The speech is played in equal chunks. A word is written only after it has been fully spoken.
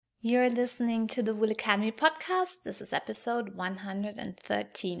You're listening to the Wool Academy podcast. This is episode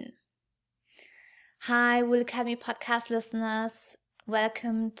 113. Hi, Wool Academy podcast listeners.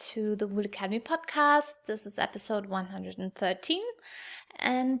 Welcome to the Wool Academy podcast. This is episode 113,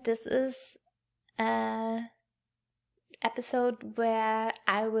 and this is an episode where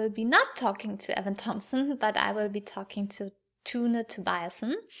I will be not talking to Evan Thompson, but I will be talking to Tune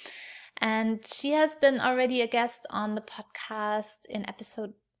Tobiasen. And she has been already a guest on the podcast in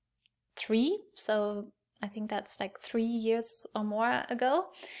episode 3, so I think that's like 3 years or more ago,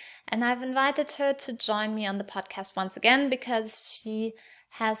 and I've invited her to join me on the podcast once again because she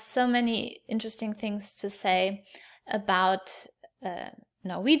has so many interesting things to say about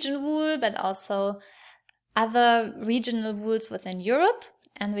Norwegian wool, but also other regional wools within Europe,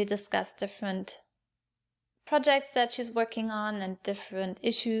 and we discuss different projects that she's working on and different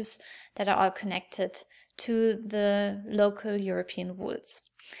issues that are all connected to the local European wools.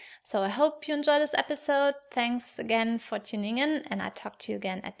 So I hope you enjoy this episode. Thanks again for tuning in, and I'll talk to you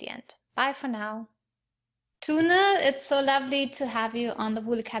again at the end. Bye for now. Tune, it's so lovely to have you on the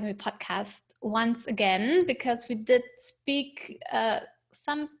Wool Academy podcast once again, because we did speak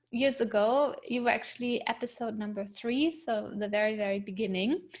some years ago. You were actually episode number 3, so the very, very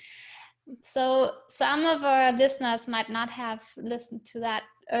beginning. So some of our listeners might not have listened to that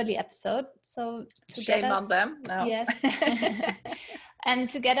early episode. So to Shame get us, on them. No. Yes. And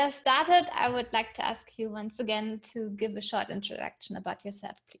to get us started, I would like to ask you once again to give a short introduction about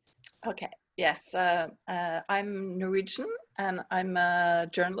yourself, please. Okay. Yes. I'm Norwegian and I'm a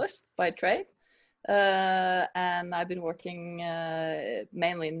journalist by trade. And I've been working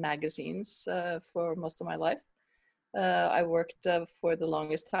mainly in magazines for most of my life. I worked for the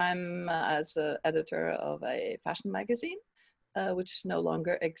longest time as an editor of a fashion magazine, which no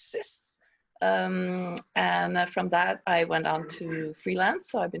longer exists. And from that, I went on to freelance.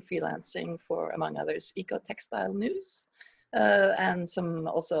 So I've been freelancing for, among others, Eco Textile News and some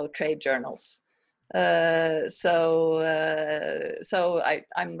also trade journals. So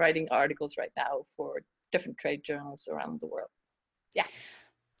I'm writing articles right now for different trade journals around the world. Yeah.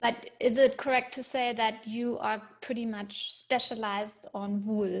 But is it correct to say that you are pretty much specialized on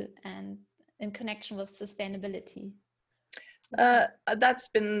wool and in connection with sustainability? That's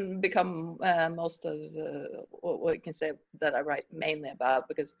become most of what you can say that I write mainly about,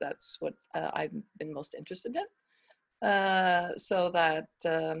 because that's what I've been most interested in. So that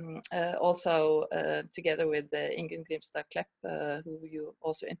also together with Ingunn Grimstad Klepp, who you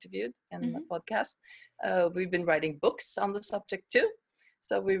also interviewed in the podcast, we've been writing books on the subject too.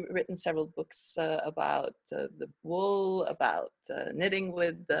 So we've written several books about the wool, about knitting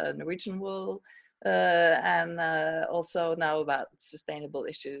with Norwegian wool, and also now about sustainable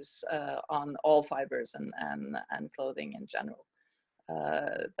issues on all fibers and clothing in general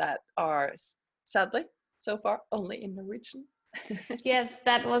that are sadly so far only in Norwegian. Yes,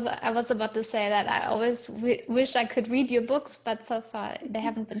 I was about to say that I always wish I could read your books, but so far they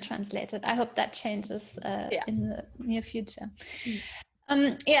haven't been translated. I hope that changes in the near future.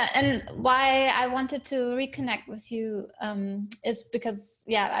 Yeah, and why I wanted to reconnect with you is because,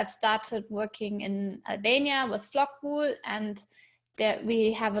 I've started working in Albania with flock wool, and there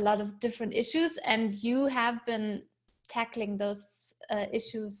we have a lot of different issues, and you have been tackling those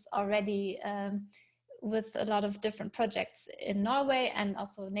issues already with a lot of different projects in Norway and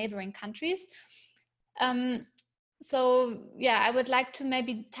also neighboring countries. I would like to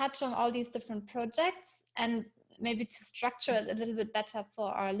maybe touch on all these different projects and maybe to structure it a little bit better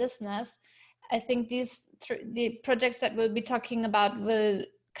for our listeners. I think the projects that we'll be talking about will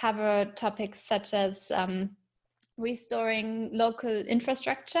cover topics such as restoring local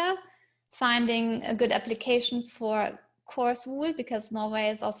infrastructure, finding a good application for coarse wool, because Norway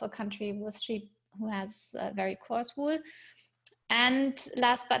is also a country with sheep who has very coarse wool, and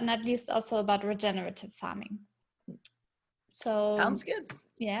last but not least also about regenerative farming. So sounds good.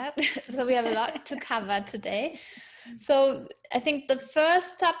 Yeah, so we have a lot to cover today. So I think the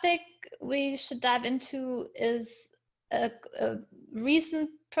first topic we should dive into is a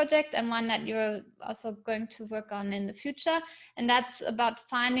recent project, and one that you're also going to work on in the future, and that's about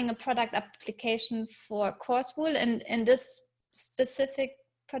finding a product application for coarse wool. And in this specific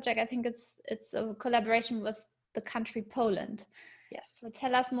project, I think it's a collaboration with the country Poland. Yes. So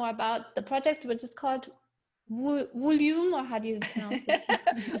tell us more about the project, which is called Woolume, or how do you pronounce it?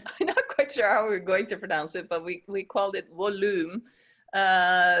 I'm not quite sure how we're going to pronounce it, but we called it Woolume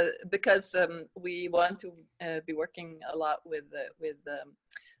because we want to be working a lot with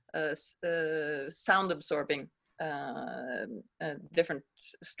sound absorbing different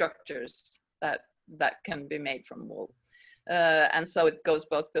structures that can be made from wool. And so it goes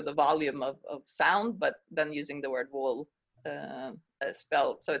both to the volume of sound, but then using the word wool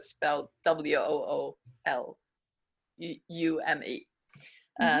spelled, so it's spelled WOOLUME.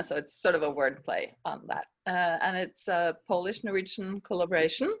 So it's sort of a wordplay on that. And it's a Polish-Norwegian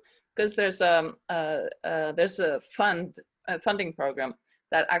collaboration, because there's a funding program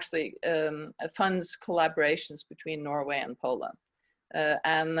that actually funds collaborations between Norway and Poland.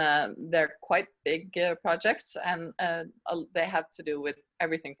 And they're quite big projects, and they have to do with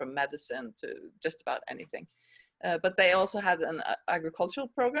everything from medicine to just about anything. But they also had an agricultural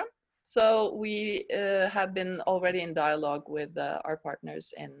program. So we have been already in dialogue with our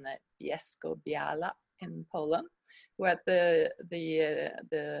partners in Bielsko-Biała in Poland, who are at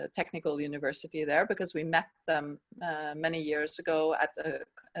the technical university there, because we met them many years ago at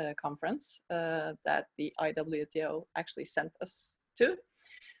a conference that the IWTO actually sent us to,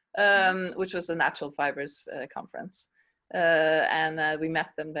 which was the Natural Fibers Conference. And we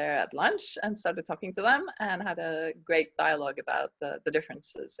met them there at lunch and started talking to them, and had a great dialogue about the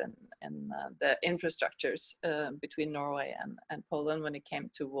differences in the infrastructures between Norway and Poland when it came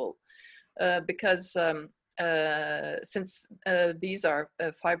to wool. Because since these are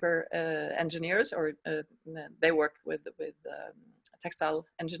fiber engineers, or they work with textile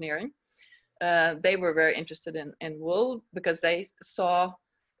engineering, they were very interested in wool, because they saw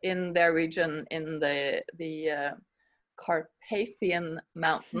in their region, in the Carpathian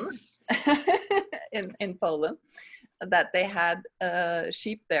Mountains in Poland, that they had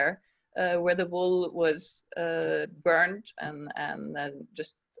sheep there where the wool was burned and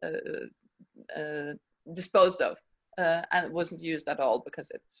just disposed of, and it wasn't used at all because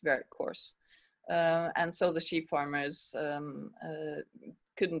it's very coarse. And so the sheep farmers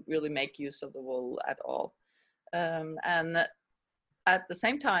couldn't really make use of the wool at all. And at the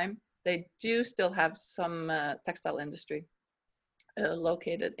same time, they do still have some textile industry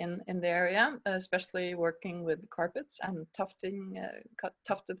located in the area, especially working with carpets and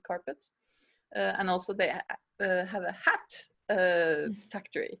tufted carpets. And also they have a hat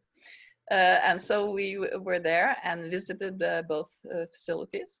factory. And so we were there and visited both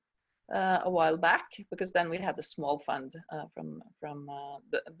facilities a while back, because then we had a small fund from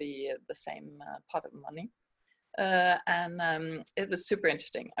the same pot of money. And it was super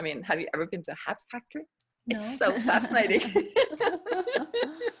interesting. I mean, have you ever been to a hat factory? No. It's so fascinating.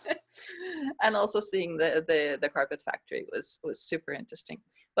 And also seeing the carpet factory was super interesting.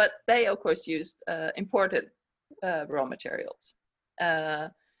 But they, of course, used imported raw materials.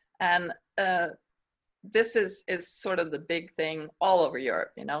 And this is sort of the big thing all over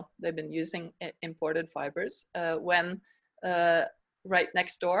Europe, you know. They've been using imported fibers when right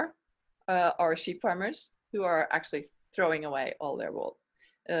next door are sheep farmers who are actually throwing away all their wool.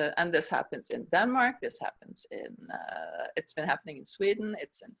 And this happens in Denmark, this happens it's been happening in Sweden,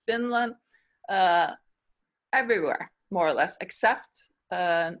 it's in Finland, everywhere, more or less, except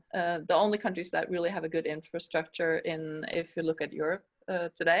the only countries that really have a good infrastructure if you look at Europe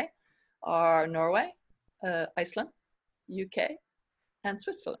today, are Norway, Iceland, UK, and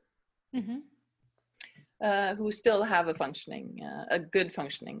Switzerland. Mm-hmm. Who still have a good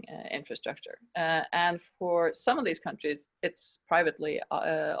functioning infrastructure. And for some of these countries, it's privately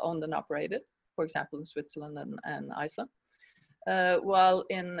owned and operated, for example, in Switzerland and Iceland. While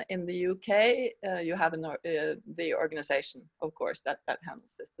in the UK, you have the organization, of course, that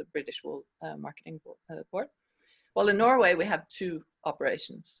handles this, the British Wool Marketing Board. Well, in Norway, we have two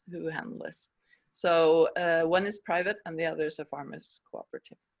operations who handle this. So one is private and the other is a farmers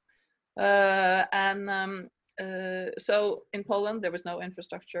cooperative. So in Poland, there was no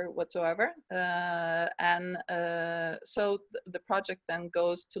infrastructure whatsoever. So the project then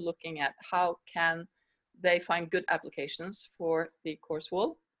goes to looking at how can they find good applications for the coarse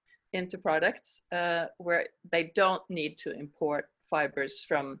wool into products where they don't need to import fibers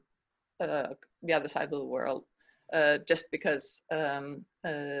from the other side of the world just because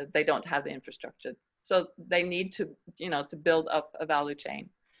they don't have the infrastructure. So they need to, to build up a value chain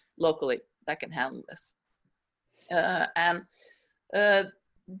locally that can handle this.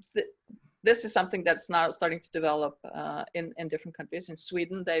 This is something that's now starting to develop in different countries. In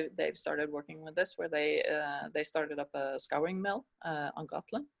Sweden, they've started working with this, where they started up a scouring mill on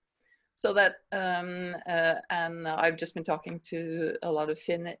Gotland. So that, and I've just been talking to a lot of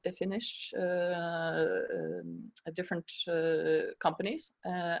Finnish different companies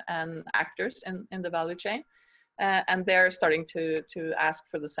and actors in the value chain. And they're starting to ask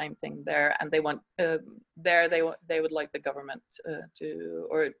for the same thing there, and they want they would like the government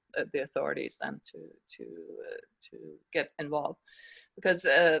or the authorities then to get involved, because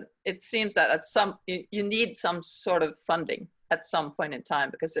it seems that at you need some sort of funding at some point in time,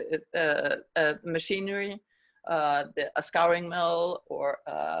 because machinery, a scouring mill, or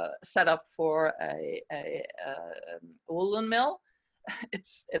set up for a woolen mill,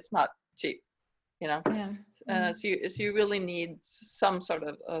 it's not cheap, you know. Yeah. So you really need some sort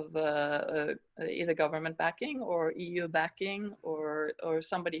of either government backing or EU backing, or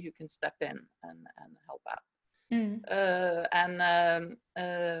somebody who can step in and help out.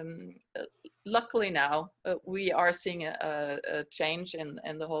 Luckily now we are seeing a change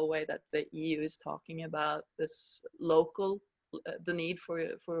in the whole way that the EU is talking about this local, the need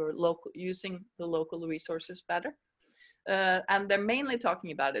for local, using the local resources better, and they're mainly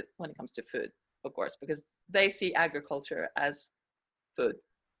talking about it when it comes to food, of course, because they see agriculture as food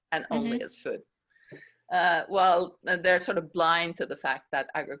and only as food. Well, they're sort of blind to the fact that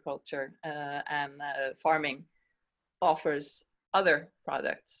agriculture and farming offers other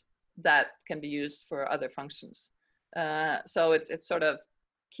products that can be used for other functions. So it's sort of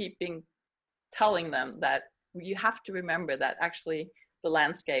telling them that you have to remember that actually the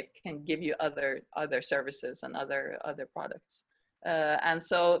landscape can give you other services and other products. And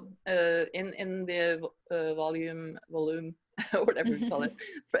so in the volume whatever you call it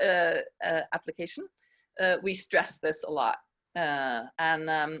application, we stress this a lot.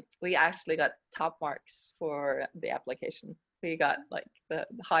 And we actually got top marks for the application. We got like the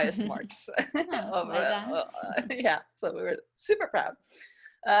highest marks. Yeah, so we were super proud.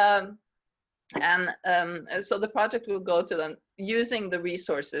 So the project will go to them using the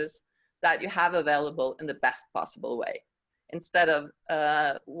resources that you have available in the best possible way, instead of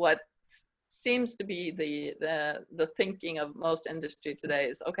what seems to be the thinking of most industry today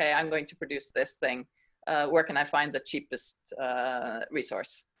is, okay, I'm going to produce this thing. Where can I find the cheapest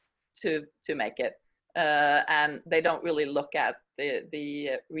resource to make it? And they don't really look at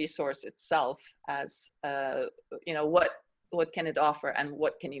the resource itself as you know, what can it offer and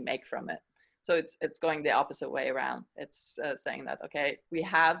what can you make from it. So it's going the opposite way around. It's saying that, okay, we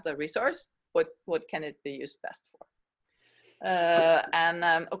have the resource, what can it be used best for? And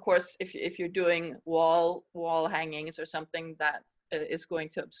of course, if you're doing wall hangings or something that is going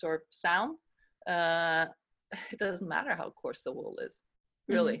to absorb sound, it doesn't matter how coarse the wool is,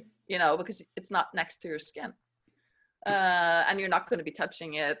 really, you know, because it's not next to your skin, and you're not going to be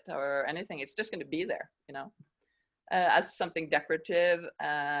touching it or anything. It's just going to be there, you know, as something decorative,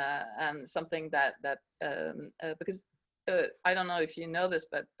 and something that because I don't know if you know this,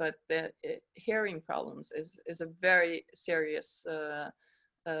 but the hearing problems is a very serious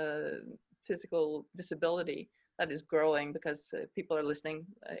physical disability that is growing, because people are listening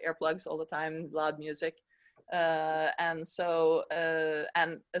earplugs all the time, loud music, and so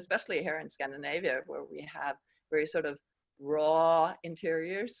and especially here in Scandinavia, where we have very sort of raw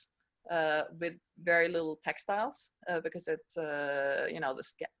interiors with very little textiles, because it's you know,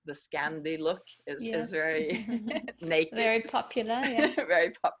 the Scandi look is very naked, very popular, yeah. very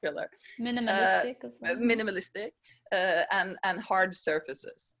popular, minimalistic as well. Minimalistic, and hard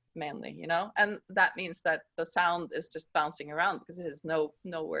surfaces mainly, you know, and that means that the sound is just bouncing around because it has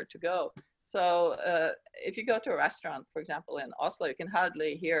nowhere to go. So if you go to a restaurant, for example, in Oslo, you can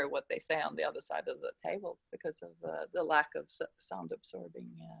hardly hear what they say on the other side of the table because of the lack of sound absorbing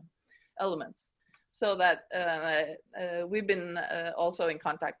elements. So that we've been also in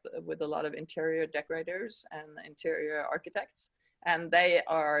contact with a lot of interior decorators and interior architects, and they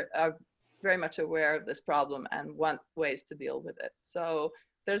are very much aware of this problem and want ways to deal with it. So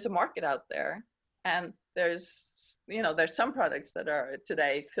there's a market out there, and there's, you know, there's some products that are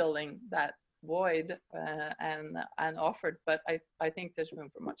today filling that void and offered, but I think there's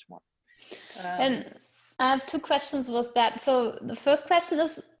room for much more. And I have two questions with that. So the first question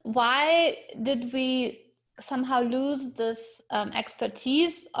is, why did we somehow lose this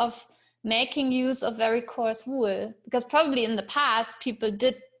expertise of making use of very coarse wool? Because probably in the past people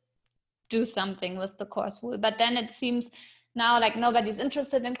did do something with the coarse wool, but then it seems now like nobody's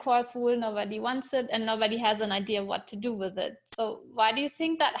interested in coarse wool, nobody wants it, and nobody has an idea what to do with it. So why do you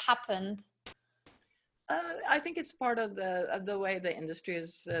think that happened? I think it's part of the way the industry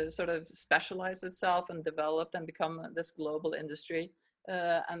has sort of specialized itself and developed and become this global industry,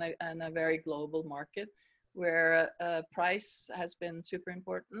 and a very global market, where price has been super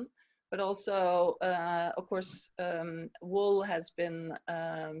important, but also, of course, wool has been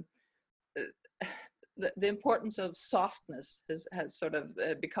the importance of softness has sort of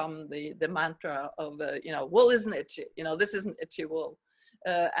become the mantra of you know, wool isn't itchy, you know, this isn't itchy wool,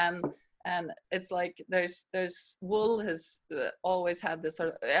 and it's like there's wool has always had this sort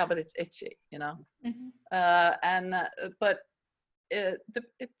of, yeah, but it's itchy, you know. But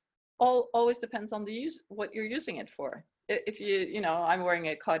it always depends on the what you're using it for. If I'm wearing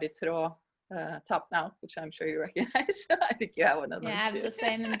a Kari Traa top now, which I'm sure you recognize. I think you have one of them Yeah, I have too. the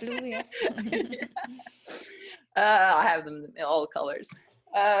same in blue, yes. Yeah. I have them in all colors.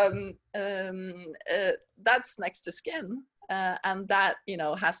 That's next to skin, and that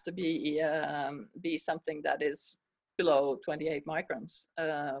has to be something that is below 28 microns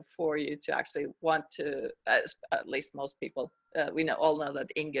for you to actually want to, at least most people, we all know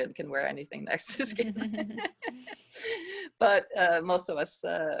that Ingun can wear anything next to skin. But most of us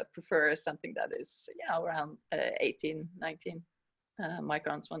prefer something that is around 18, 19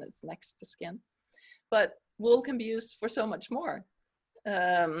 microns when it's next to skin. But wool can be used for so much more,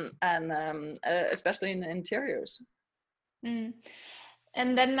 and especially in the interiors. Mm.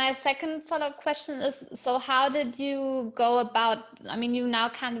 And then my second follow-up question is, so how did you go about, I mean, you now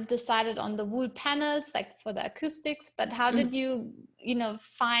kind of decided on the wool panels, like for the acoustics, but how did you,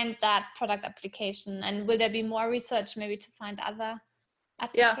 find that product application? And will there be more research maybe to find other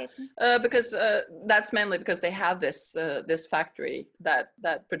applications? Because that's mainly because they have this factory that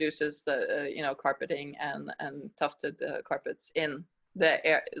produces the carpeting and tufted carpets in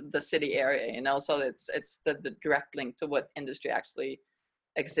the city area, so it's the direct link to what industry actually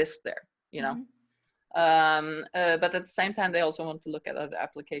exists there, but at the same time they also want to look at other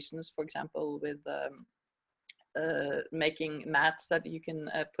applications, for example with making mats that you can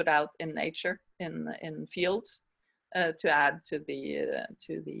put out in nature in fields to add to the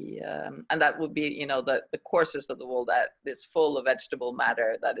and that would be the courses of the wool that is full of vegetable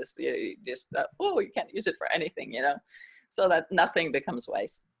matter that is just you can't use it for anything, so that nothing becomes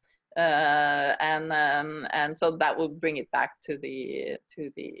waste. And so that will bring it back to the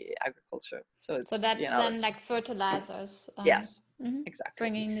agriculture. So that's then like fertilizers. Yes, exactly.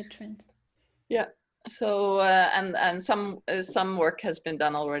 Bringing nutrients. Yeah. So and some work has been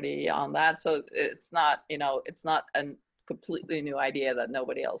done already on that. So it's not it's not a completely new idea that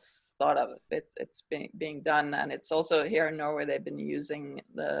nobody else thought of. It's being done, and it's also here in Norway they've been using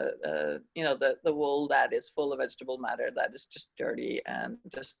the wool that is full of vegetable matter that is just dirty and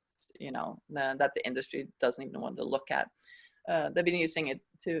just that the industry doesn't even want to look at. They've been using it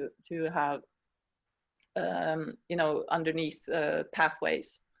to have underneath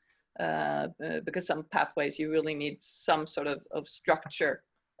pathways, because some pathways you really need some sort of structure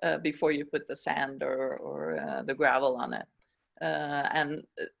before you put the sand or the gravel on it, and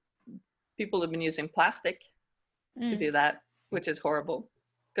people have been using plastic to do that, which is horrible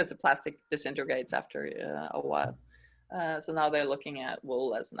because the plastic disintegrates after a while. So now they're looking at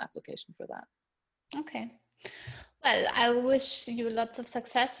wool as an application for that. Okay. Well, I wish you lots of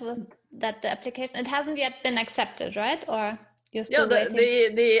success with that application. It hasn't yet been accepted, right? Or you're still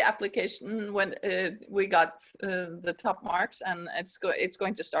waiting? The application, when we got the top marks, and it's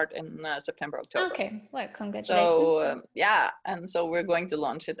going to start in September, October. Okay. Well, congratulations. So and so we're going to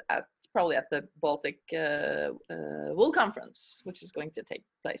launch it probably at the Baltic Wool Conference, which is going to take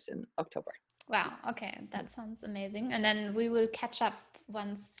place in October. Wow. Okay. That sounds amazing. And then we will catch up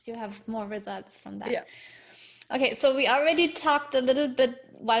once you have more results from that. Yeah. Okay. So we already talked a little bit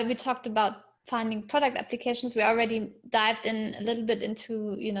while we talked about finding product applications. We already dived in a little bit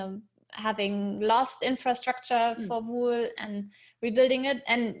into, having lost infrastructure for wool and rebuilding it.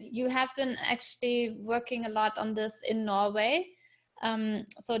 And you have been actually working a lot on this in Norway.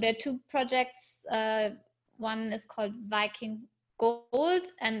 So there are two projects. One is called Viking Gold,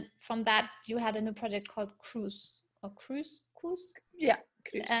 and from that you had a new project called Cruise. Yeah,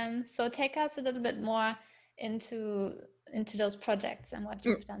 Cruise. So take us a little bit more into those projects and what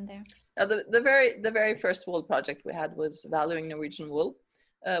you've done there. The very first wool project we had was Valuing Norwegian Wool,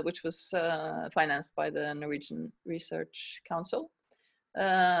 which was financed by the Norwegian Research Council,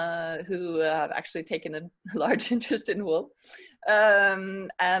 who have actually taken a large interest in wool. And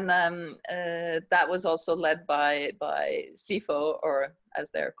that was also led by SIFO, or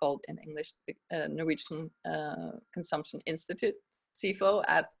as they're called in English, the Norwegian Consumption Institute, SIFO,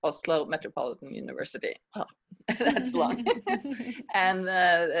 at Oslo Metropolitan University. Oh, that's long. And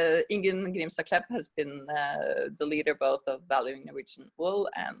Ingunn Grimstad Klepp has been the leader both of Valuing Norwegian Wool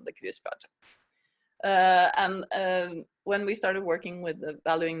and the Cruise project. And when we started working with the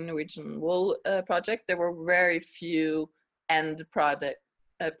Valuing Norwegian Wool project, there were very few end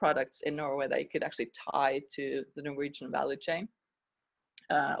products in Norway that you could actually tie to the Norwegian value chain,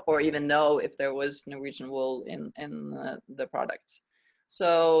 or even know if there was Norwegian wool in the products.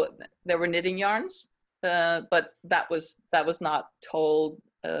 So there were knitting yarns, but that was not told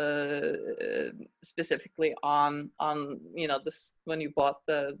specifically on this when you bought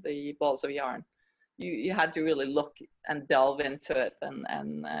the balls of yarn. you had to really look and delve into it,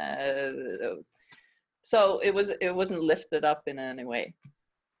 and so it wasn't lifted up in any way.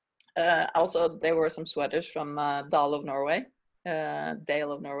 Also, there were some sweaters from Dale of Norway, that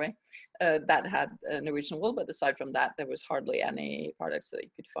had Norwegian wool, but aside from that, there was hardly any products that you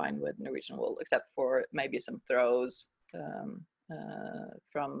could find with Norwegian wool, except for maybe some throws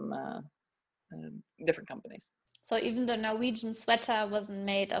from different companies. So even the Norwegian sweater wasn't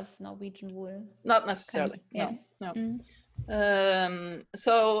made of Norwegian wool? Not necessarily, yeah. No.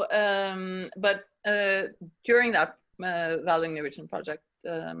 But during that Valuing Norwegian project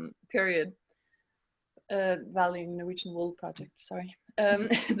period, Valuing Norwegian wool project, sorry,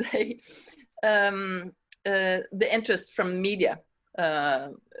 the interest from media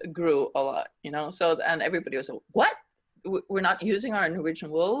grew a lot, so, and everybody was like, what? We're not using our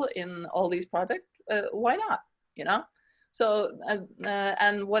Norwegian wool in all these projects? Why not? So,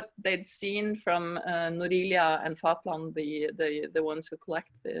 and what they'd seen from Norilia and Fatland, the ones who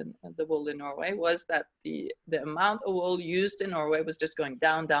collect the wool in Norway, was that the amount of wool used in Norway was just going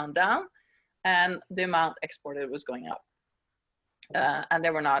down, down, down, and the amount exported was going up. And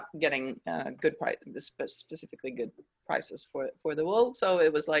they were not getting good price, specifically good prices for the wool. So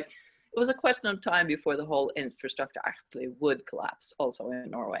it was like, it was a question of time before the whole infrastructure actually would collapse also in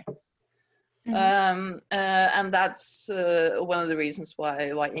Norway. And that's one of the reasons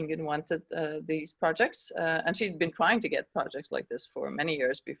why Ingunn wanted these projects, and she'd been trying to get projects like this for many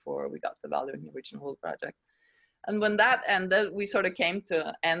years before we got the Valuing Norwegian wool project. And when that ended, we sort of came to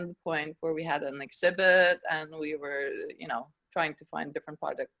an end point where we had an exhibit, and we were, trying to find different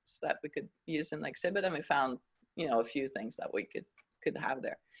projects that we could use in the exhibit, and we found, a few things that we could have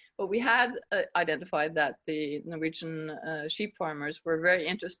there. But we had identified that the Norwegian sheep farmers were very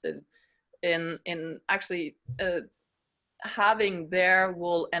interested in actually having their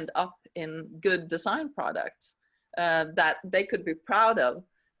wool end up in good design products that they could be proud of,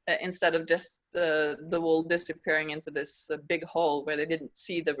 instead of just the wool disappearing into this big hole where they didn't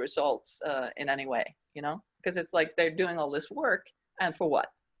see the results in any way, because it's like they're doing all this work, and for what?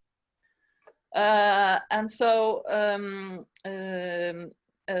 And so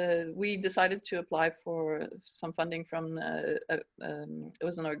we decided to apply for some funding from, it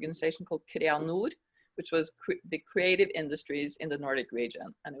was an organization called Creanor, which was the creative industries in the Nordic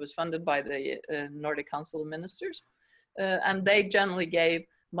region. And it was funded by the Nordic Council of Ministers. And they generally gave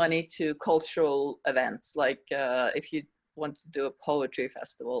money to cultural events. Like if you want to do a poetry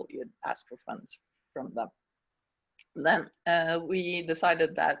festival, you'd ask for funds from them. Then we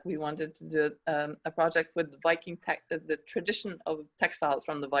decided that we wanted to do a project with Viking the tradition of textiles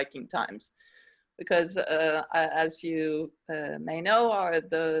from the Viking times, because as you may know,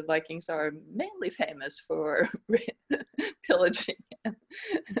 the Vikings are mainly famous for pillaging, and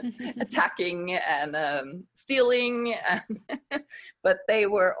attacking, and stealing, but they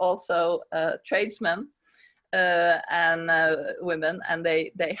were also tradesmen and women, and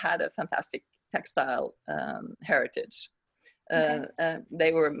they had a fantastic textile heritage. Okay.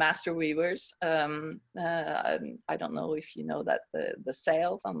 They were master weavers. I don't know if you know that the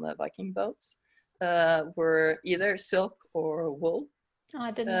sails on the Viking boats were either silk or wool. Oh,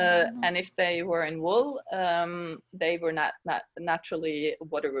 I didn't know. And if they were in wool, they were not naturally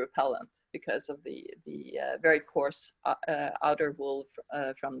water repellent because of the very coarse outer wool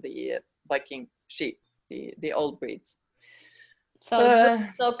from the Viking sheep, the old breeds. So it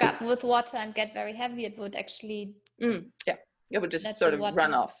would soak up with water and get very heavy. It would actually... yeah, it would just sort of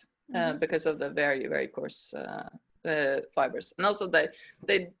run off because of the very, very coarse fibers. And also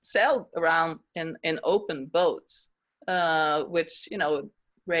they sailed around in open boats, which,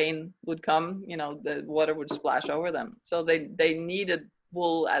 rain would come, the water would splash over them. So they needed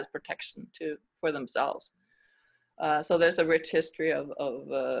wool as protection for themselves. So there's a rich history of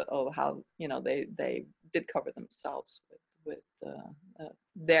how, they did cover themselves with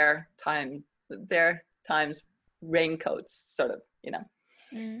their times raincoats, sort of,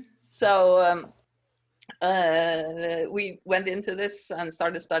 So we went into this and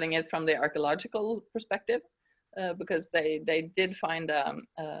started studying it from the archaeological perspective, because they did find a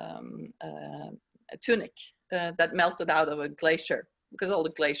tunic that melted out of a glacier, because all the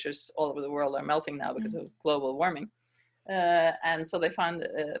glaciers all over the world are melting now because of global warming. And so they found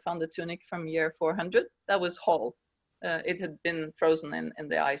the tunic from year 400 that was whole. It had been frozen in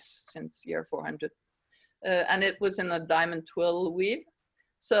the ice since year 400. And it was in a diamond twill weave.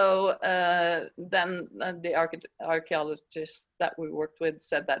 So then the archaeologists that we worked with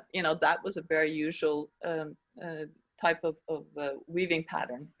said that, that was a very usual type of weaving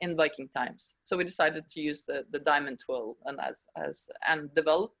pattern in Viking times. So we decided to use the diamond twill and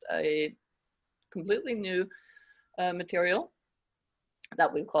developed a completely new material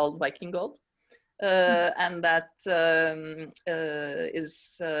that we called Viking gold. And that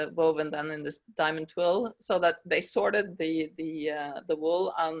is woven then in this diamond twill, so that they sorted the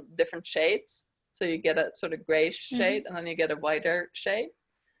wool on different shades. So you get a sort of grayish shade, and then you get a whiter shade,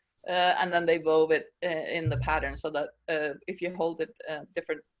 and then they wove it in the pattern, so that if you hold it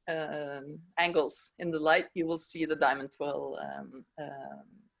different angles in the light, you will see the diamond twill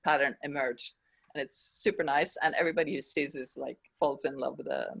pattern emerge, and it's super nice. And everybody who sees this like falls in love with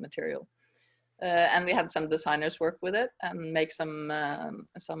the material. And we had some designers work with it and make some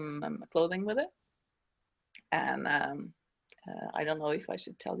clothing with it. And I don't know if I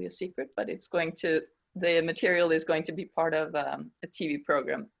should tell you a secret, but the material is going to be part of a TV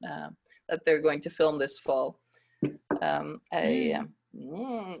program that they're going to film this fall.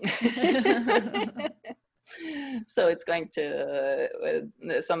 So it's going to,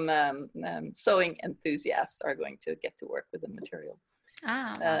 some sewing enthusiasts are going to get to work with the material.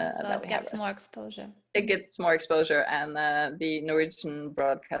 So it gets more exposure. It gets more exposure, and the Norwegian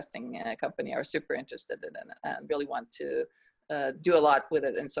Broadcasting Company are super interested in it and really want to do a lot with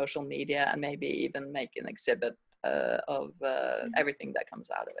it in social media, and maybe even make an exhibit of everything that comes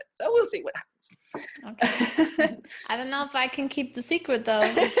out of it. So we'll see what happens. Okay. I don't know if I can keep the secret though,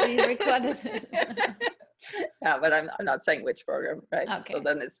 if we recorded it. Yeah, but I'm not saying which program, right? Okay. So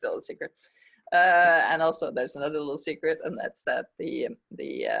then it's still a secret. And also there's another little secret, and that's that the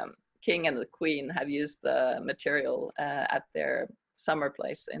king and the queen have used the material at their summer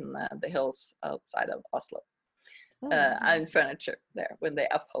place in the hills outside of Oslo. And furniture there, when they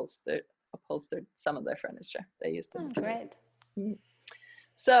upholstered some of their furniture, they used the material. Great.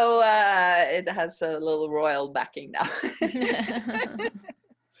 So it has a little royal backing now.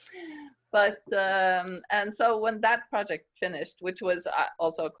 But and so when that project finished, which was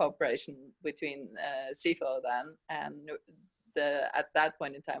also a cooperation between SIFO then and at that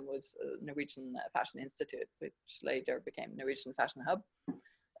point in time was Norwegian Fashion Institute, which later became Norwegian Fashion Hub,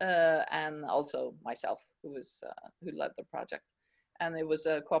 and also myself, who led the project. And it was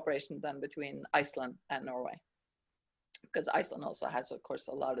a cooperation then between Iceland and Norway, because Iceland also has, of course,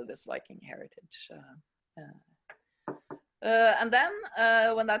 a lot of this Viking heritage. And then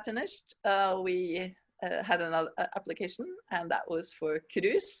when that finished, we had another application, and that was for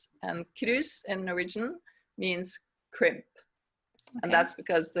krus. And krus in Norwegian means crimp. Okay. And that's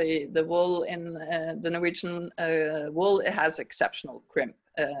because the wool in the Norwegian wool, it has exceptional crimp,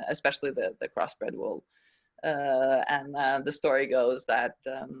 especially the crossbred wool. And the story goes that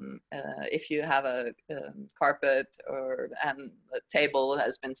if you have a carpet and a table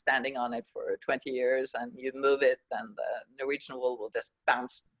has been standing on it for 20 years and you move it, then the Norwegian wool will just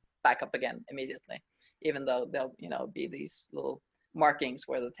bounce back up again immediately, even though there'll be these little markings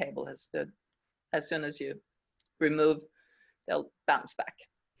where the table has stood. As soon as you remove, they'll bounce back.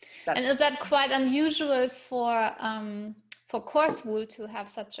 And is that quite unusual for coarse wool to have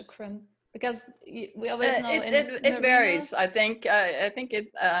such a crimp? Because we always know it varies. I think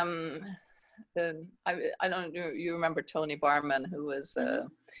it. I don't know. You remember Tony Barman, who was the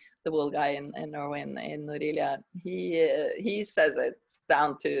wool guy in Norway in Norelia. He says it's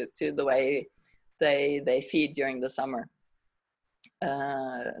down to the way they feed during the summer.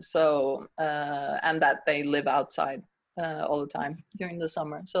 And that they live outside all the time during the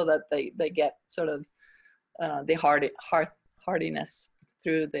summer, so that they get sort of the hardiness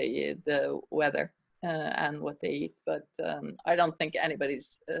through the weather and what they eat. But I don't think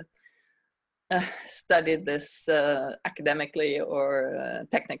anybody's studied this academically or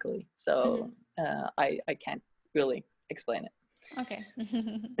technically, so I can't really explain it. Okay.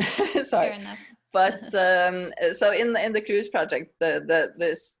 Sorry. Fair enough. But so in the krus project,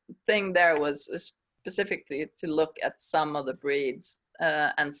 this thing there was specifically to look at some of the breeds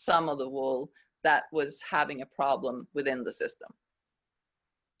and some of the wool that was having a problem within the system.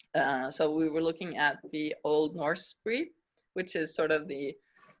 So we were looking at the Old Norse breed, which is sort of the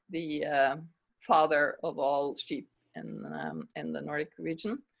father of all sheep in the Nordic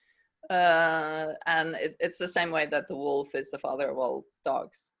region, and it's the same way that the wolf is the father of all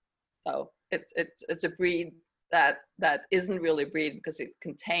dogs. So it's a breed that isn't really a breed because it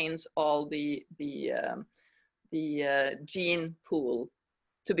contains all the gene pool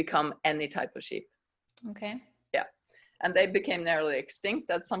to become any type of sheep. Okay. Yeah, and they became nearly extinct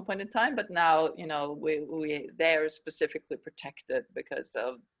at some point in time, but now they are specifically protected because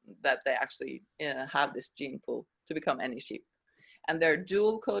of that. They actually have this gene pool to become any sheep, and they're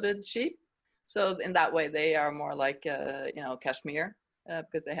dual-coated sheep. So in that way, they are more like Kashmir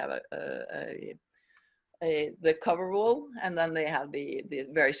because they have the cover wool, and then they have the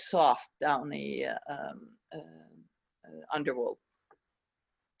very soft downy underwool.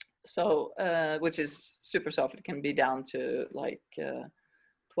 So which is super soft. It can be down to like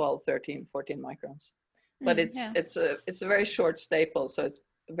 12, 13, 14 microns. But it's a very short staple, so it's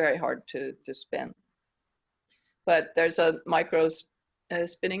very hard to spin. But there's a micro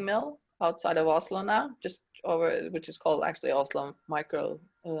spinning mill outside of Oslo now, just over, which is called actually Oslo Micro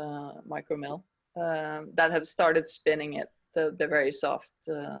Mill, that have started spinning it, the very soft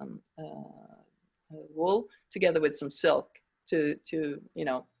wool, together with some silk to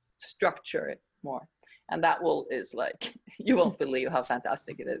structure it more. And that wool is like, you won't believe how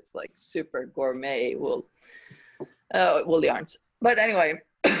fantastic it is, like super gourmet wool, wool yarns. But anyway,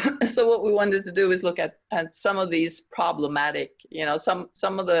 so what we wanted to do is look at some of these problematic, some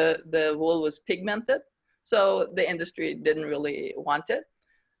of the wool was pigmented, so the industry didn't really want it.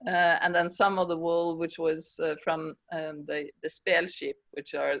 And then some of the wool, which was from the spel sheep,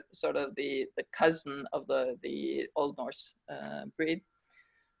 which are sort of the cousin of the Old Norse breed,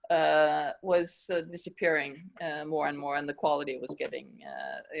 was disappearing more and more, and the quality was getting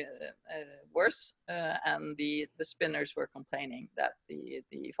worse, and the spinners were complaining that the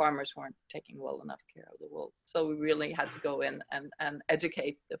farmers weren't taking well enough care of the wool. So we really had to go in and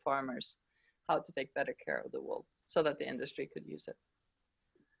educate the farmers how to take better care of the wool so that the industry could use it.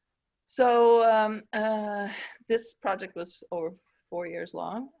 So this project was over 4 years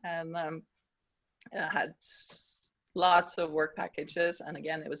long, and had lots of work packages. And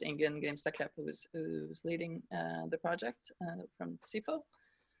again, it was Ingunn Grimstad Klepp who was leading the project from SIFO.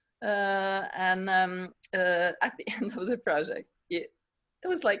 And at the end of the project, it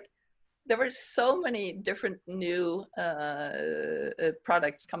was like, there were so many different new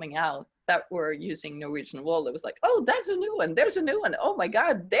products coming out that were using Norwegian wool. It was like, oh, that's a new one. There's a new one. Oh my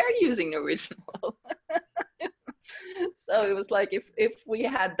God, they're using Norwegian wool. So it was like, if we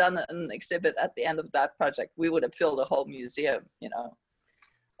had done an exhibit at the end of that project, we would have filled a whole museum,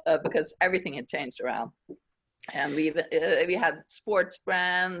 because everything had changed around. And we had sports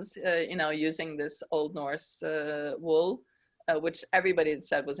brands, using this Old Norse wool, which everybody had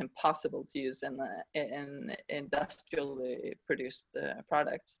said was impossible to use in industrially produced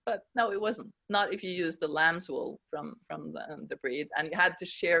products. But no, it wasn't. Not if you used the lamb's wool from the breed, and you had to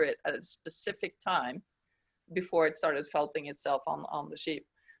shear it at a specific time before it started felting itself on the sheep.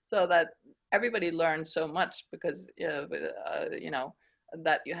 So that everybody learned so much, because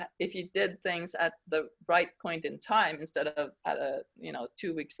that if you did things at the right point in time instead of at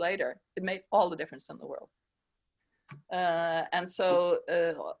 2 weeks later, it made all the difference in the world. And so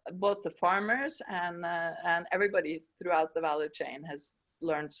both the farmers and everybody throughout the value chain has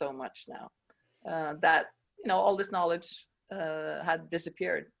learned so much now, that all this knowledge had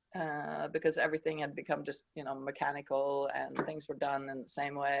disappeared, because everything had become just mechanical, and things were done in the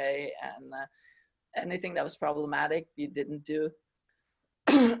same way, and anything that was problematic you didn't do,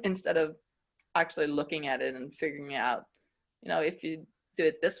 instead of actually looking at it and figuring out, if you do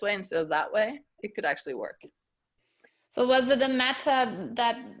it this way instead of that way, it could actually work. So was it a matter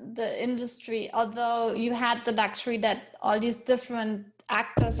that the industry, although you had the luxury that all these different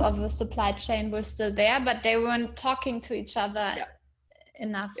actors of the supply chain were still there, but they weren't talking to each other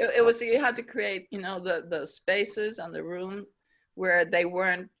enough? It was, you had to create, the spaces and the room where they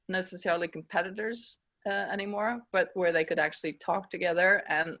weren't necessarily competitors anymore, but where they could actually talk together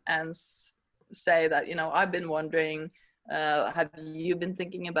and say that, I've been wondering, have you been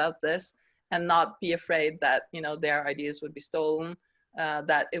thinking about this? And not be afraid that their ideas would be stolen,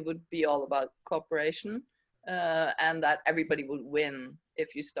 that it would be all about cooperation, and that everybody would win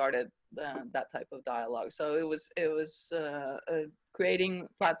if you started that type of dialogue. So it was creating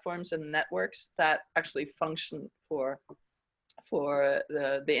platforms and networks that actually function for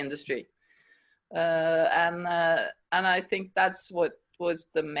the industry, and I think that's what was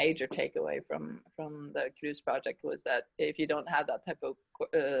the major takeaway from the cruise project, was that if you don't have that type of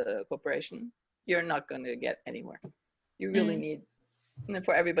cooperation, you're not going to get anywhere. You really need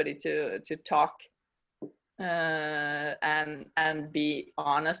for everybody to talk and be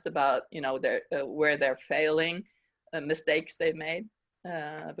honest about their where they're failing, mistakes they made,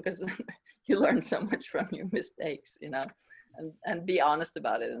 because you learn so much from your mistakes, and be honest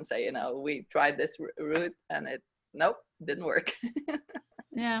about it and say, we tried this route and it didn't work.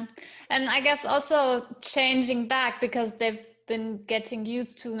 Yeah. And I guess also changing back, because they've been getting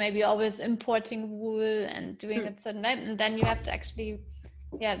used to maybe always importing wool and doing it certain way, and then you have to actually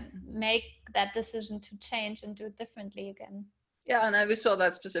make that decision to change and do it differently again. Yeah, and we saw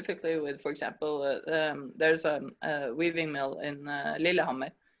that specifically with, for example, there's a weaving mill in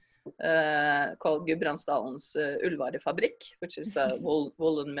Lillehammer, called Gudbrandsdalens Ullvarefabrikk, which is a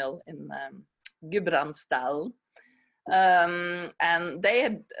woolen mill in Gudbrandsdalen. And they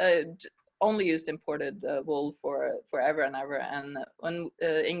had only used imported wool for forever and ever. And when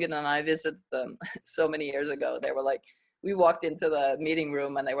Ingunn and I visited them so many years ago, they were like, we walked into the meeting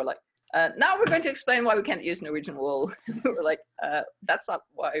room and they were like, now we're going to explain why we can't use Norwegian wool. We were like, that's not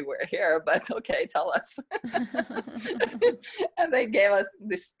why we're here, but okay, tell us. And they gave us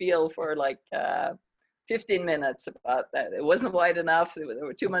this spiel for like 15 minutes about that. It wasn't white enough. There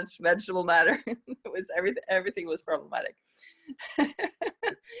were too much vegetable matter. It was everything was problematic.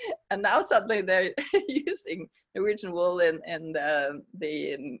 And now suddenly they're using Norwegian wool in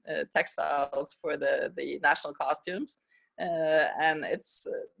the textiles for the national costumes. And it's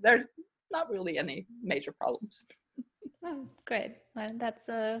there's not really any major problems. Oh, great. Well, that's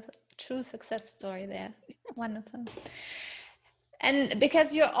a true success story there. Wonderful. And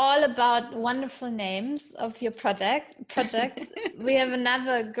because you're all about wonderful names of your projects, we have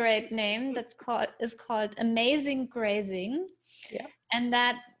another great name that's called Amazing Grazing. Yeah. And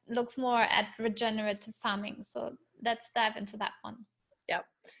that looks more at regenerative farming. So let's dive into that one. Yeah.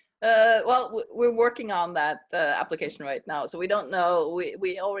 Well, we're working on that application right now, so we don't know.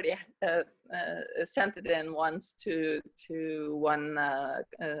 We already sent it in once to one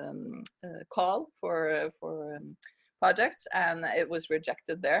call for projects, and it was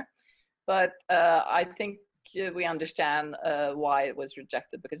rejected there. But I think we understand why it was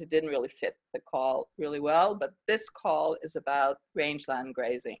rejected, because it didn't really fit the call really well. But this call is about rangeland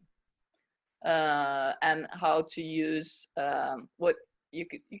grazing and how to use what you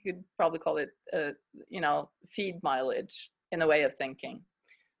could probably call it, feed mileage in a way of thinking,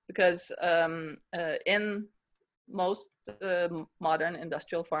 because in most modern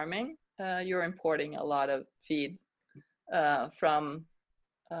industrial farming, you're importing a lot of feed from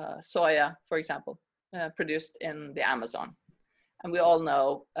soya, for example, produced in the Amazon, and we all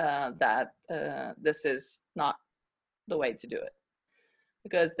know that this is not the way to do it,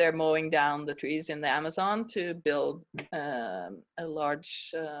 because they're mowing down the trees in the Amazon to build a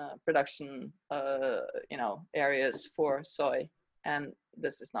large production, areas for soy, and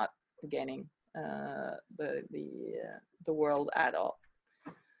this is not gaining the world at all.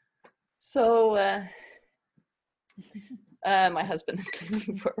 So my husband is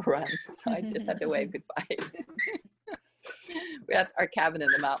leaving for a run, so I just have to wave goodbye. We're at our cabin in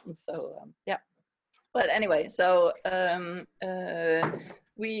the mountains, so yeah. But anyway, so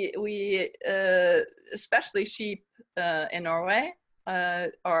we especially sheep in Norway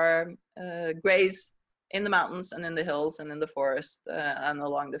are graze in the mountains and in the hills and in the forest and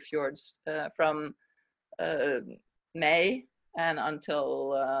along the fjords from May and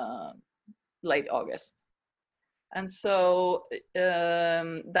until late August. And so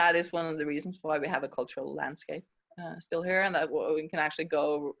that is one of the reasons why we have a cultural landscape still here, and that we can actually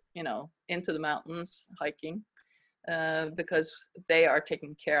go, into the mountains hiking because they are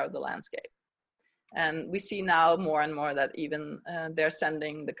taking care of the landscape. And we see now more and more that even they're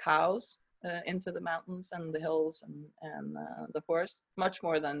sending the cows into the mountains and the hills and the forest much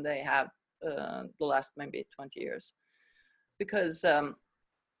more than they have the last maybe 20 years, because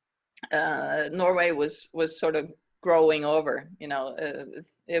Norway was sort of growing over,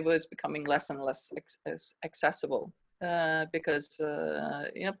 it was becoming less and less accessible because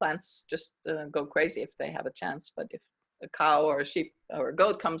plants just go crazy if they have a chance. But if a cow or a sheep or a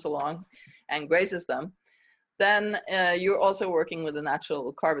goat comes along and grazes them, then you're also working with the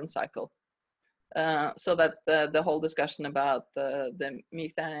natural carbon cycle. So that the whole discussion about the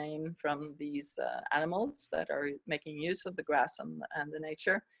methane from these animals that are making use of the grass and the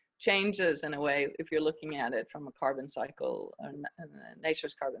nature changes in a way if you're looking at it from a carbon cycle and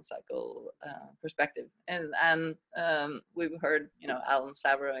nature's carbon cycle perspective. And we've heard Alan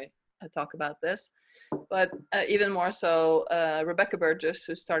Savory talk about this, but even more so Rebecca Burgess,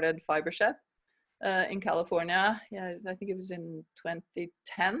 who started Fibershed in California. Yeah, I think it was in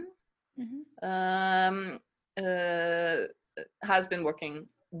 2010. Mm-hmm. Has been working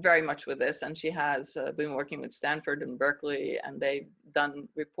very much with this, and she has been working with Stanford and Berkeley, and they've done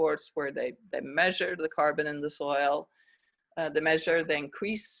reports where they measure the carbon in the soil, they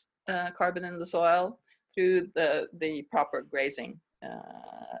increase carbon in the soil through the proper grazing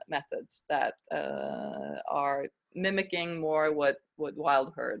methods that are mimicking more what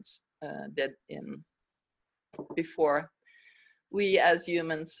wild herds did before we as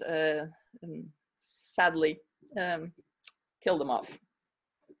humans sadly kill them off.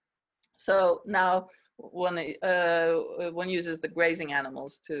 So now one uses the grazing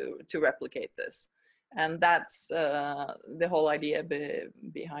animals to replicate this. And that's the whole idea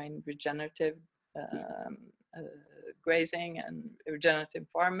behind regenerative grazing and regenerative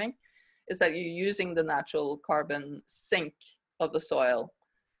farming, is that you're using the natural carbon sink of the soil,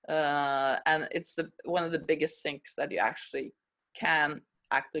 and it's one of the biggest sinks that you actually can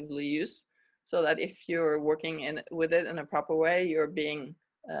actively use, so that if you're working with it in a proper way, you're being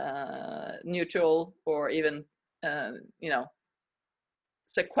neutral, or even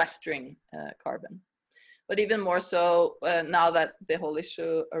sequestering carbon. But even more so now that the whole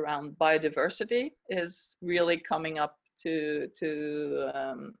issue around biodiversity is really coming up to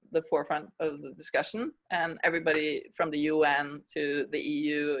the forefront of the discussion, and everybody from the UN to the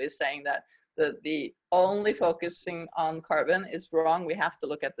EU is saying that the only focusing on carbon is wrong. We have to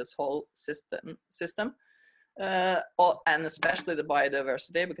look at this whole system, and especially the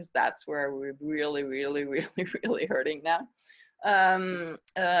biodiversity, because that's where we're really hurting now.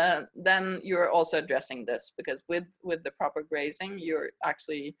 Then you're also addressing this, because with the proper grazing, you're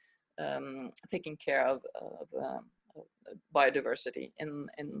actually taking care of biodiversity in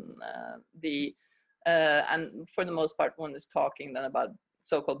the and for the most part, one is talking then about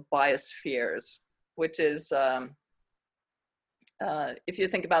so-called biospheres, which is if you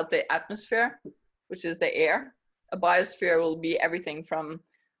think about the atmosphere, which is the air, a biosphere will be everything from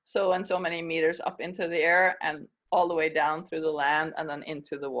so and so many meters up into the air and all the way down through the land and then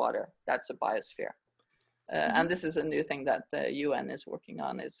into the water. That's a biosphere. And this is a new thing that the UN is working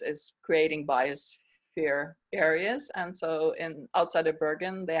on, is creating biosphere areas. And so outside of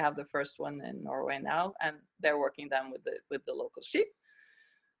Bergen, they have the first one in Norway now, and they're working then with the local sheep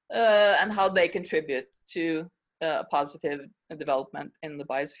and how they contribute to a positive development in the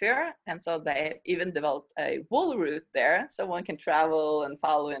biosphere. And so they even developed a wool route there, so one can travel and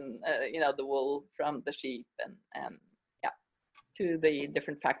follow in the wool from the sheep and to the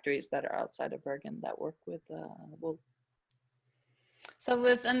different factories that are outside of Bergen that work with wool. So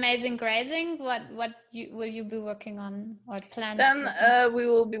with Amazing Grazing, what will you be working on or plan? Then we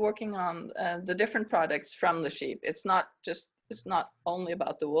will be working on the different products from the sheep. It's not only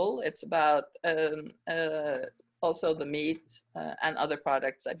about the wool. It's about also the meat and other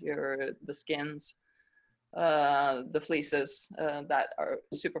products that the skins, the fleeces that are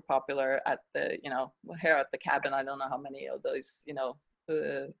super popular at the here at the cabin. I don't know how many of those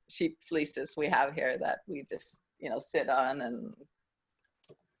sheep fleeces we have here that we just sit on, and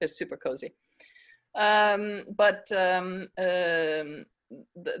they're super cozy. But the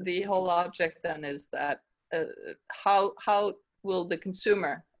whole object then is that how will the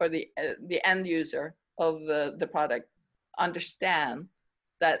consumer or the end user of the product understand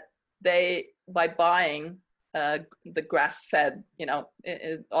that they, by buying the grass-fed,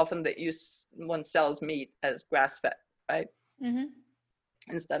 often one sells meat as grass-fed, right? Mm-hmm.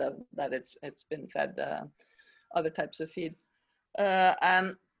 Instead of that it's been fed other types of feed,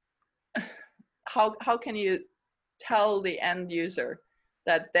 and how can you tell the end user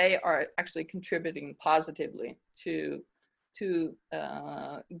that they are actually contributing positively to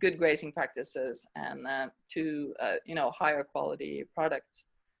good grazing practices and to higher quality products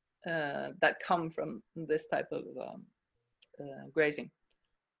that come from this type of grazing?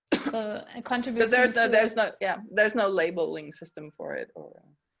 So contributing because there's no labeling system for it, or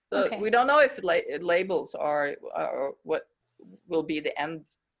so okay. We don't know if labels are what will be the end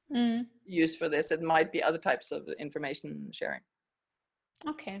use for this. It might be other types of information sharing.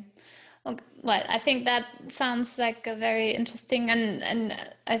 Okay. Well, I think that sounds like a very interesting, and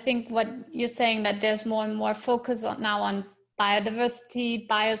I think what you're saying, that there's more and more focus now on biodiversity,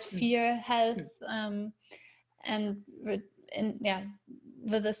 biosphere health, and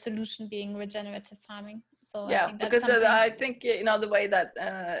with the solution being regenerative farming. So yeah, I think that's because something... I think the way that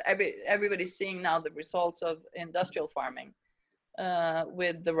everybody's seeing now the results of industrial farming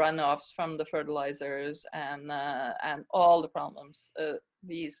with the runoffs from the fertilizers and all the problems,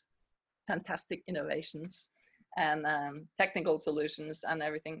 these fantastic innovations and technical solutions and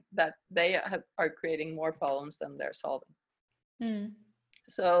everything, that they are creating more problems than they're solving.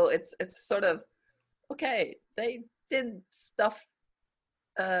 So it's sort of, okay, they did stuff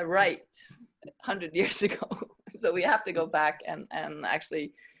right 100 years ago, so we have to go back and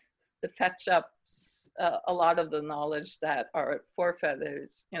actually fetch up a lot of the knowledge that our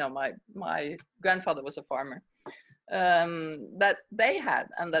forefathers, my grandfather was a farmer, that they had,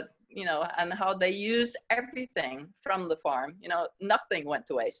 and that and how they used everything from the farm. Nothing went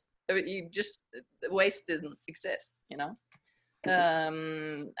to waste. Waste didn't exist.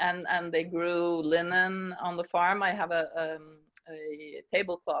 And they grew linen on the farm. I have a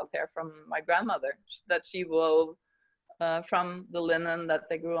tablecloth here from my grandmother that she wove from the linen that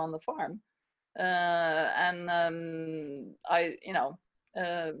they grew on the farm. I,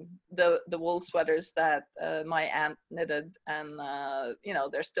 the wool sweaters that my aunt knitted, and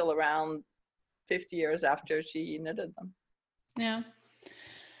they're still around 50 years after she knitted them. Yeah.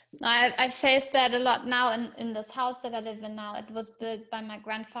 I face that a lot now in this house that I live in now. It was built by my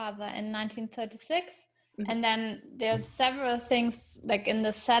grandfather in 1936. Mm-hmm. And then there's several things like in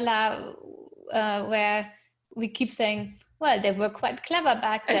the cellar where we keep saying, well, they were quite clever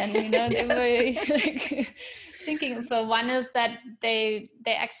back then, they were like thinking. So one is that they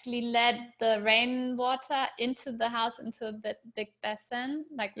actually let the rainwater into the house, into a big basin,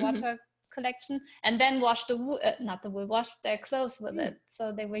 like water collection, and then wash the wool, wash their clothes with it.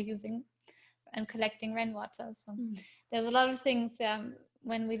 So they were using and collecting rainwater. So there's a lot of things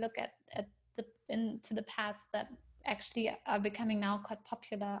when we look at into the past that actually are becoming now quite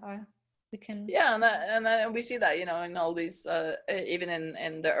popular, or we can and we see that in all these even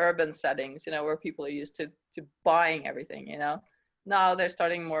in the urban settings, where people are used to buying everything. Now they're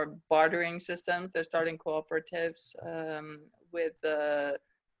starting more bartering systems. They're starting cooperatives with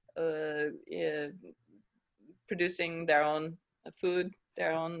producing their own food,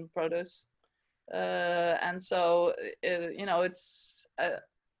 their own produce, and so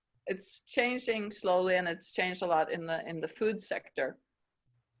it's changing slowly, and it's changed a lot in the food sector.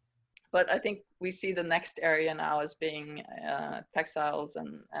 But I think we see the next area now as being textiles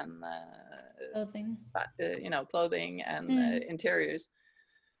and clothing, clothing and interiors,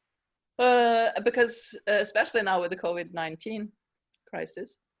 because especially now with the COVID-19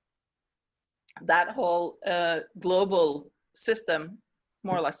 crisis, that whole global system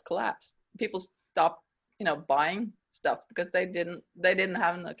more or less collapsed. People stopped, buying stuff because they didn't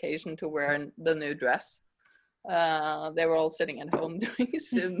have an occasion to wear the new dress. They were all sitting at home doing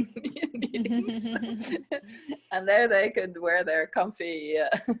Zoom meetings, and there they could wear their comfy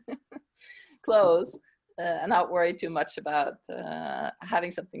clothes and not worry too much about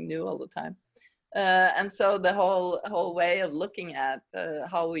having something new all the time. And so the whole way of looking at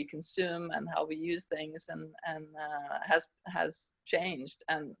how we consume and how we use things and has changed,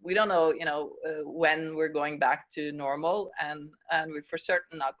 and we don't know when we're going back to normal, and we're for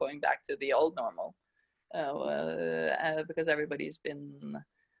certain not going back to the old normal, because everybody's been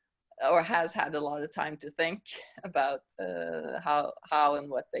or has had a lot of time to think about how and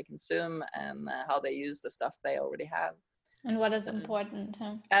what they consume, and how they use the stuff they already have. And what is important,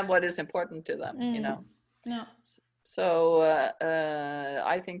 and what is important to them, Yeah. So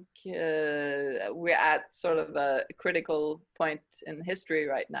I think we're at sort of a critical point in history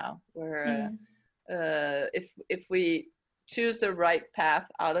right now, where if we choose the right path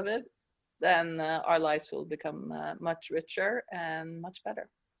out of it, then our lives will become much richer and much better.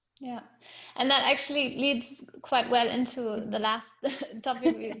 Yeah, and that actually leads quite well into the last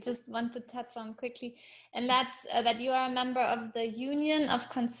topic we just want to touch on quickly, and that's that you are a member of the Union of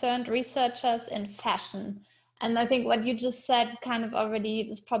Concerned Researchers in Fashion. And I think what you just said kind of already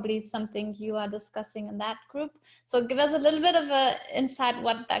is probably something you are discussing in that group. So give us a little bit of an insight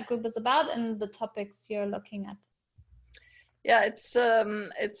what that group is about and the topics you're looking at. Yeah, it's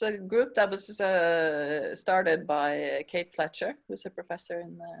a group that was started by Kate Fletcher, who's a professor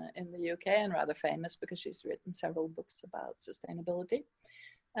in the UK and rather famous because she's written several books about sustainability,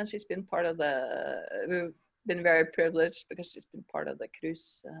 and she's been part of we've been very privileged because she's been part of the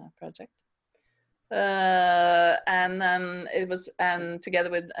Cruise project, and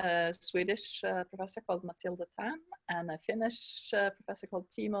together with a Swedish professor called Matilda Tam and a Finnish professor called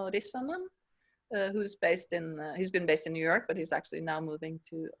Timo Rissanen, who's he's been based in New York, but he's actually now moving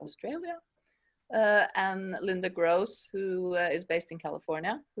to Australia. And Linda Gross, who is based in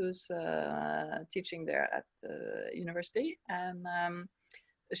California, who's teaching there at the university. And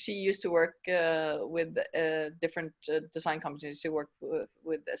she used to work with different design companies. She worked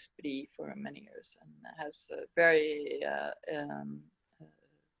with Esprit for many years and has very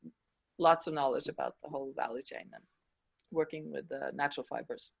lots of knowledge about the whole value chain and working with natural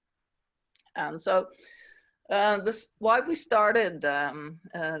fibers. And so why we started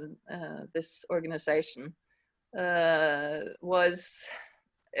this organization was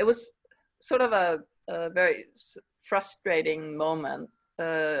sort of a very frustrating moment.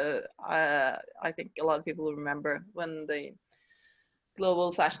 I think a lot of people remember when the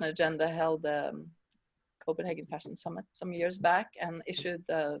Global Fashion Agenda held Copenhagen Fashion Summit some years back and issued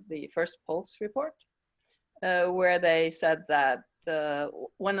the first Pulse report, where they said that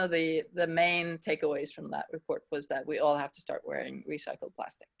one of the main takeaways from that report was that we all have to start wearing recycled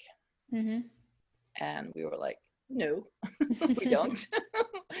plastic. And we were like, no, we don't.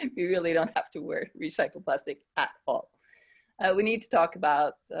 We really don't have to wear recycled plastic at all. We need to talk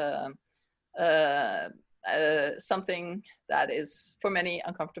about something that is for many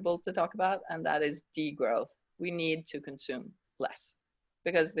uncomfortable to talk about, and that is degrowth. We need to consume less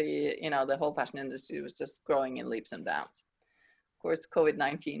because the whole fashion industry was just growing in leaps and bounds. Of course,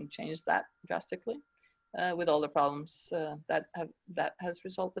 COVID-19 changed that drastically with all the problems that has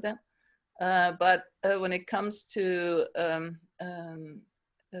resulted in. But when it comes to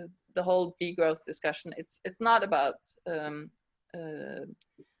the whole degrowth discussion, it's not about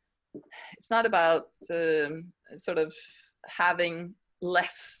sort of having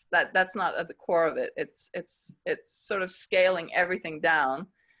less. That's not at the core of it. It's sort of scaling everything down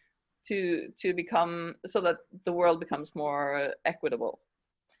to become so that the world becomes more equitable.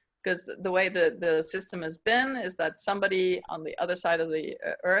 Because the way the system has been is that somebody on the other side of the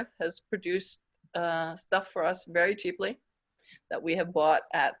earth has produced stuff for us very cheaply that we have bought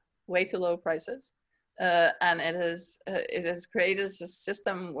at way too low prices. And it has created a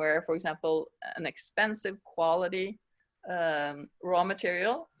system where, for example, an expensive quality raw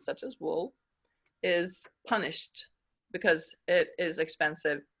material, such as wool, is punished because it is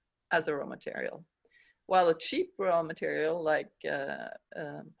expensive as a raw material. While a cheap raw material like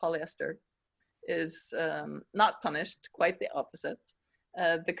polyester is not punished, quite the opposite,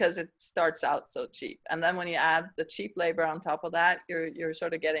 because it starts out so cheap. And then when you add the cheap labor on top of that, you're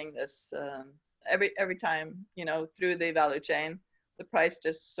sort of getting this every time, through the value chain, the price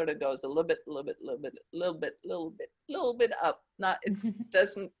just sort of goes a little bit up. It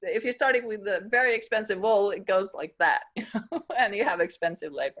doesn't. If you're starting with the very expensive wool, it goes like that, and you have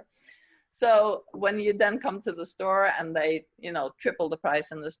expensive labor. So when you then come to the store and they, triple the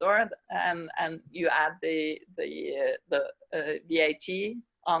price in the store, and you add the VAT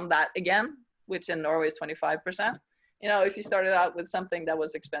on that again, which in Norway is 25%. If you started out with something that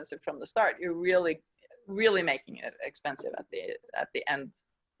was expensive from the start, you're really making it expensive at the end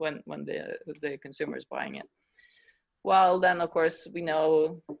when the consumer is buying it. Well, then of course we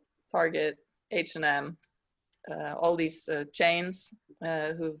know Target, H&M, all these chains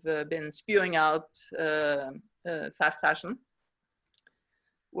who've been spewing out fast fashion,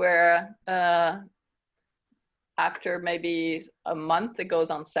 where after maybe a month it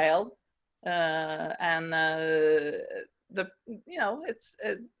goes on sale, and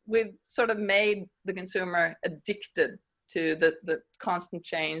we've sort of made the consumer addicted to the constant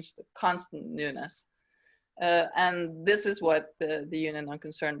change, the constant newness. And this is what the Union of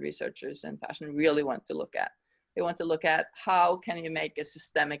Concerned Researchers in Fashion really want to look at. They want to look at how can you make a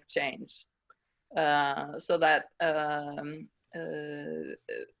systemic change so that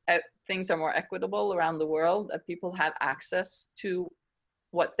things are more equitable around the world, that people have access to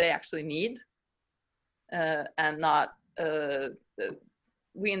what they actually need, and not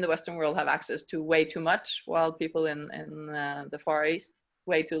we in the Western world have access to way too much, while people in the Far East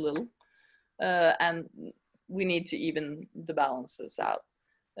way too little, and we need to even the balances out.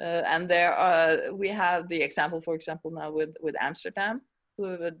 And we have the example, for example, now with Amsterdam, who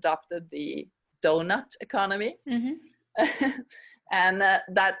have adopted the donut economy. Mm-hmm. And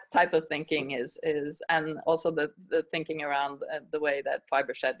that type of thinking is and also the thinking around the way that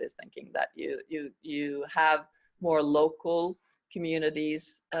Fibershed is thinking, that you have more local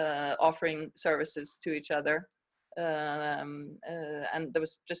communities offering services to each other. And there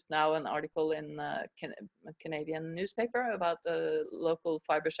was just now an article in a Canadian newspaper about the local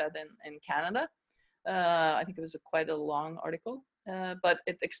Fibershed in Canada. I think it was quite a long article, but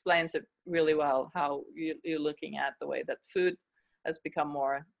it explains it really well, how you're looking at the way that food has become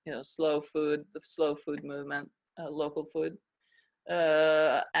more, slow food, the slow food movement, local food,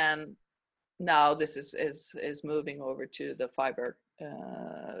 and now this is moving over to the fiber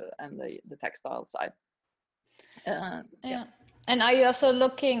and the textile side. Yeah. And are you also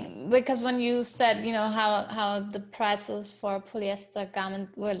looking, because when you said, how the prices for polyester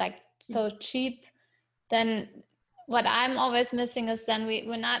garment were like so cheap, then what I'm always missing is then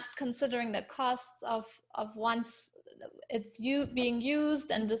we're not considering the costs of once it's being used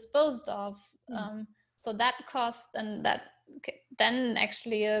and disposed of. So that cost, and that then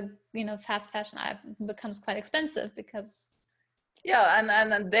actually fast fashion becomes quite expensive, because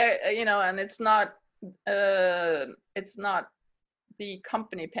and there, and it's not the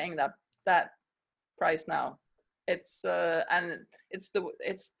company paying that price now. It's and it's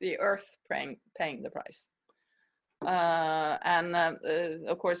the earth paying the price. And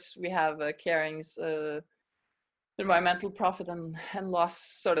of course we have Kering's environmental profit and loss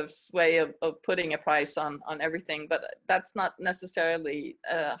sort of way of putting a price on everything, but that's not necessarily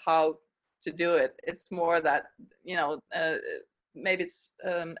how to do it. It's more that maybe it's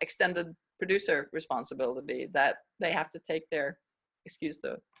extended producer responsibility, that they have to take their, excuse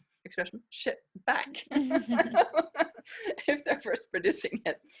the expression, shit back if they're first producing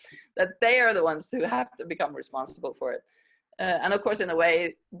it, that they are the ones who have to become responsible for it. And of course, in a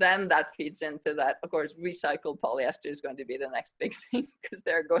way, then that feeds into that. Of course, recycled polyester is going to be the next big thing, because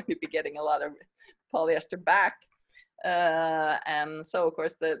they're going to be getting a lot of polyester back. And so, of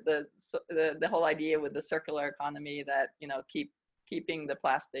course, the whole idea with the circular economy, that keeping the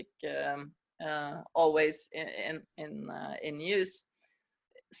plastic always in use,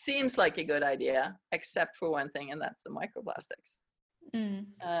 seems like a good idea, except for one thing, and that's the microplastics.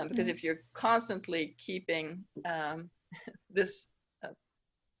 Because if you're constantly keeping this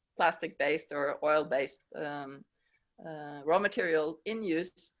plastic-based or oil-based raw material in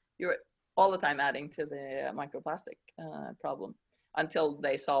use, you're all the time adding to the microplastic problem, until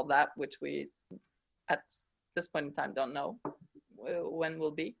they solve that, which we at this point in time don't know when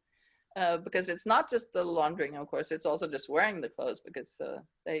will be. Because it's not just the laundering, of course, it's also just wearing the clothes, because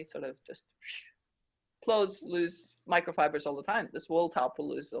they sort of just, clothes lose microfibers all the time. This wool top will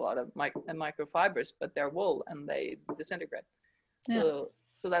lose a lot of microfibers, but they're wool and they disintegrate. Yeah.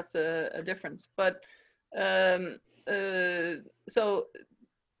 So that's a difference. But so,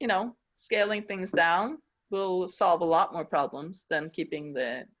 scaling things down will solve a lot more problems than keeping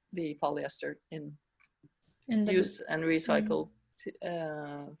the polyester in use and recycle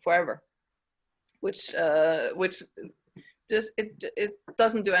forever, which just it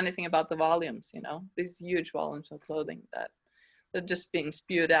doesn't do anything about the volumes. These huge volumes of clothing that they're just being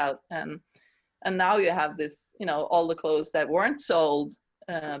spewed out, and now you have this, all the clothes that weren't sold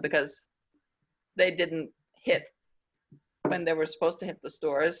because they didn't hit when they were supposed to hit the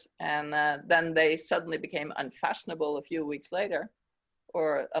stores, and then they suddenly became unfashionable a few weeks later,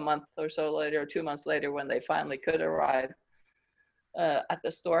 or a month or so later, or 2 months later, when they finally could arrive at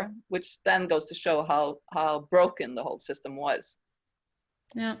the store, which then goes to show how broken the whole system was.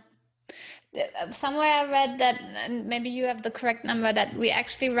 Yeah. Somewhere I read that, and maybe you have the correct number, that we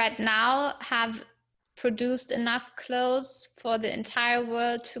actually right now have produced enough clothes for the entire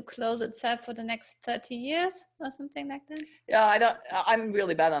world to clothe itself for the next 30 years or something like that. Yeah, I'm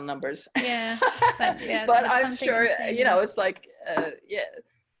really bad on numbers. Yeah, but I'm sure, it's like,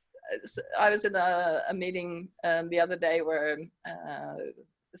 I was in a meeting the other day where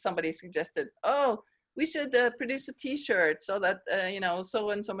somebody suggested, we should produce a T-shirt, so that so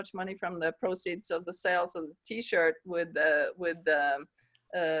and so much money from the proceeds of the sales of the T-shirt would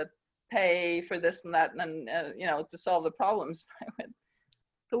pay for this and that, and to solve the problems. I went,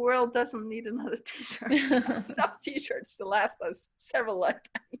 the world doesn't need another T-shirt. Enough T-shirts to last us several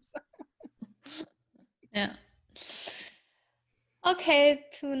lifetimes. Yeah. Okay,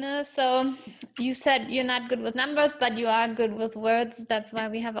 Tone. So you said you're not good with numbers, but you are good with words. That's why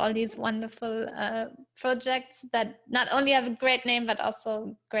we have all these wonderful projects that not only have a great name, but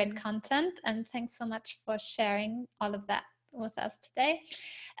also great content. And thanks so much for sharing all of that with us today.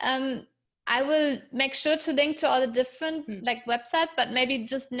 I will make sure to link to all the different websites, but maybe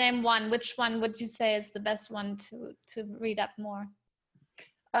just name one. Which one would you say is the best one to read up more?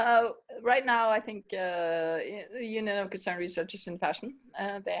 Right now, I think Union of Concerned Researchers in Fashion,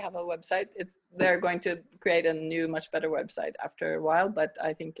 they have a website. They're going to create a new, much better website after a while, but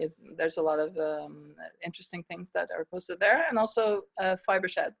I think there's a lot of interesting things that are posted there. And also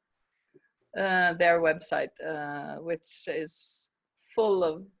Fibershed, their website, which is full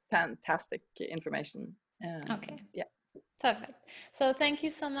of fantastic information. Okay. Yeah. Perfect. So thank you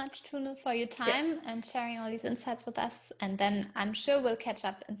so much, Tone, for your time and sharing all these insights with us. And then I'm sure we'll catch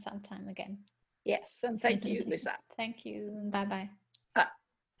up in some time again. Yes, and thank you, Lisa. Thank you. Bye-bye. Bye.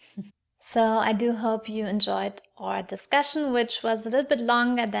 So I do hope you enjoyed our discussion, which was a little bit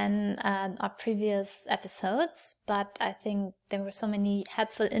longer than our previous episodes, but I think there were so many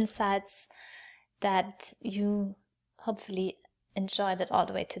helpful insights that you hopefully enjoyed it all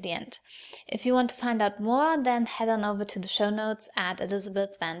the way to the end. If you want to find out more, then head on over to the show notes at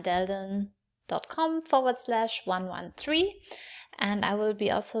elisabethvandelden.com/113, and I will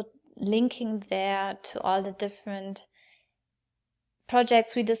be also linking there to all the different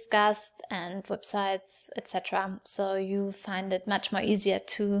projects we discussed and websites, etc. So you find it much more easier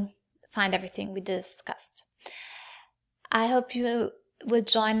to find everything we discussed. I hope you will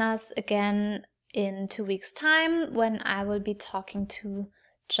join us again in 2 weeks' time, when I will be talking to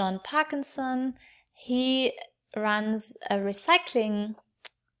John Parkinson. He runs a recycling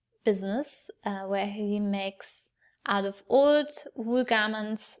business where he makes out of old wool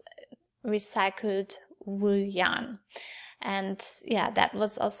garments recycled wool yarn. And yeah, that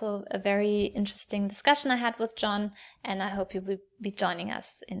was also a very interesting discussion I had with John, and I hope you will be joining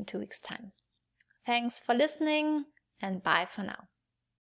us in 2 weeks' time. Thanks for listening, and bye for now.